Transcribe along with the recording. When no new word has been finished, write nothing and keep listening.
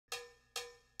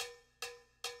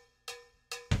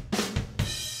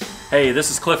Hey,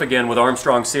 this is Cliff again with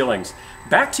Armstrong Ceilings.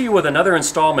 Back to you with another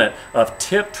installment of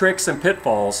tip, tricks, and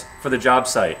pitfalls for the job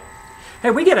site. Hey,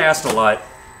 we get asked a lot,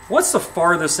 what's the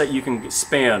farthest that you can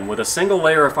span with a single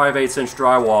layer of 5/8 inch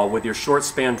drywall with your short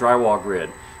span drywall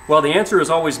grid? Well, the answer has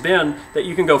always been that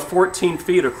you can go 14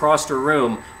 feet across a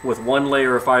room with one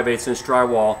layer of 5/8 inch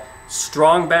drywall,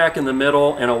 strong back in the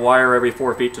middle, and a wire every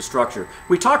 4 feet to structure.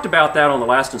 We talked about that on the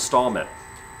last installment.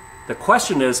 The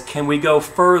question is, can we go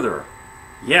further?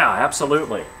 Yeah,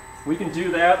 absolutely. We can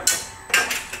do that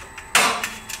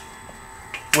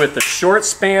with the short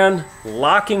span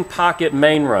locking pocket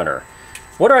main runner.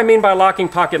 What do I mean by locking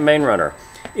pocket main runner?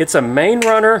 It's a main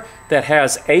runner that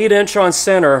has 8-inch on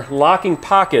center locking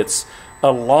pockets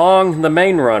along the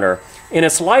main runner. And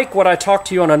it's like what I talked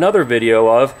to you on another video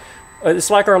of. It's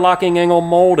like our locking angle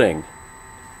molding.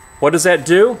 What does that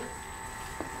do?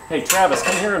 Hey Travis,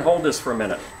 come here and hold this for a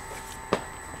minute.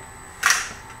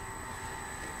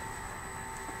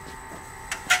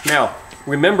 Now,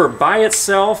 remember, by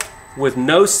itself, with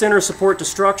no center support to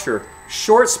structure,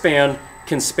 short span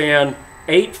can span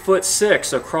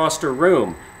 8'6" across a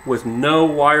room with no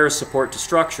wire support to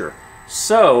structure.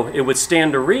 So, it would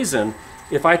stand to reason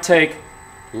if I take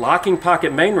locking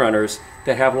pocket main runners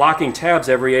that have locking tabs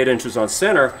every 8 inches on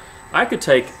center, I could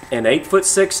take an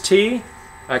 8'6" T,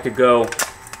 I could go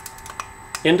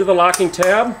into the locking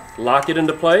tab, lock it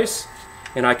into place,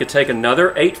 and I could take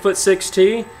another 8'6"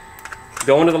 T,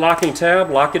 go into the locking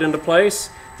tab, lock it into place.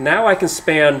 Now I can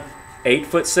span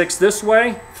 8'6" this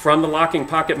way from the locking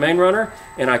pocket main runner,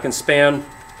 and I can span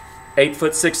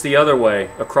 8'6" the other way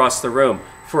across the room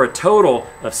for a total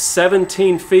of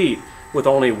 17 feet with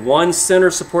only one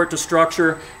center support to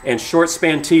structure and short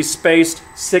span T spaced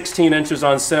 16 inches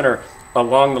on center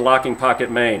along the locking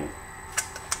pocket main.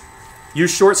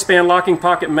 Use short span locking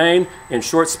pocket main and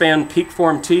short span peak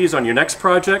form T's on your next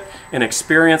project and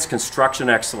experience construction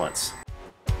excellence.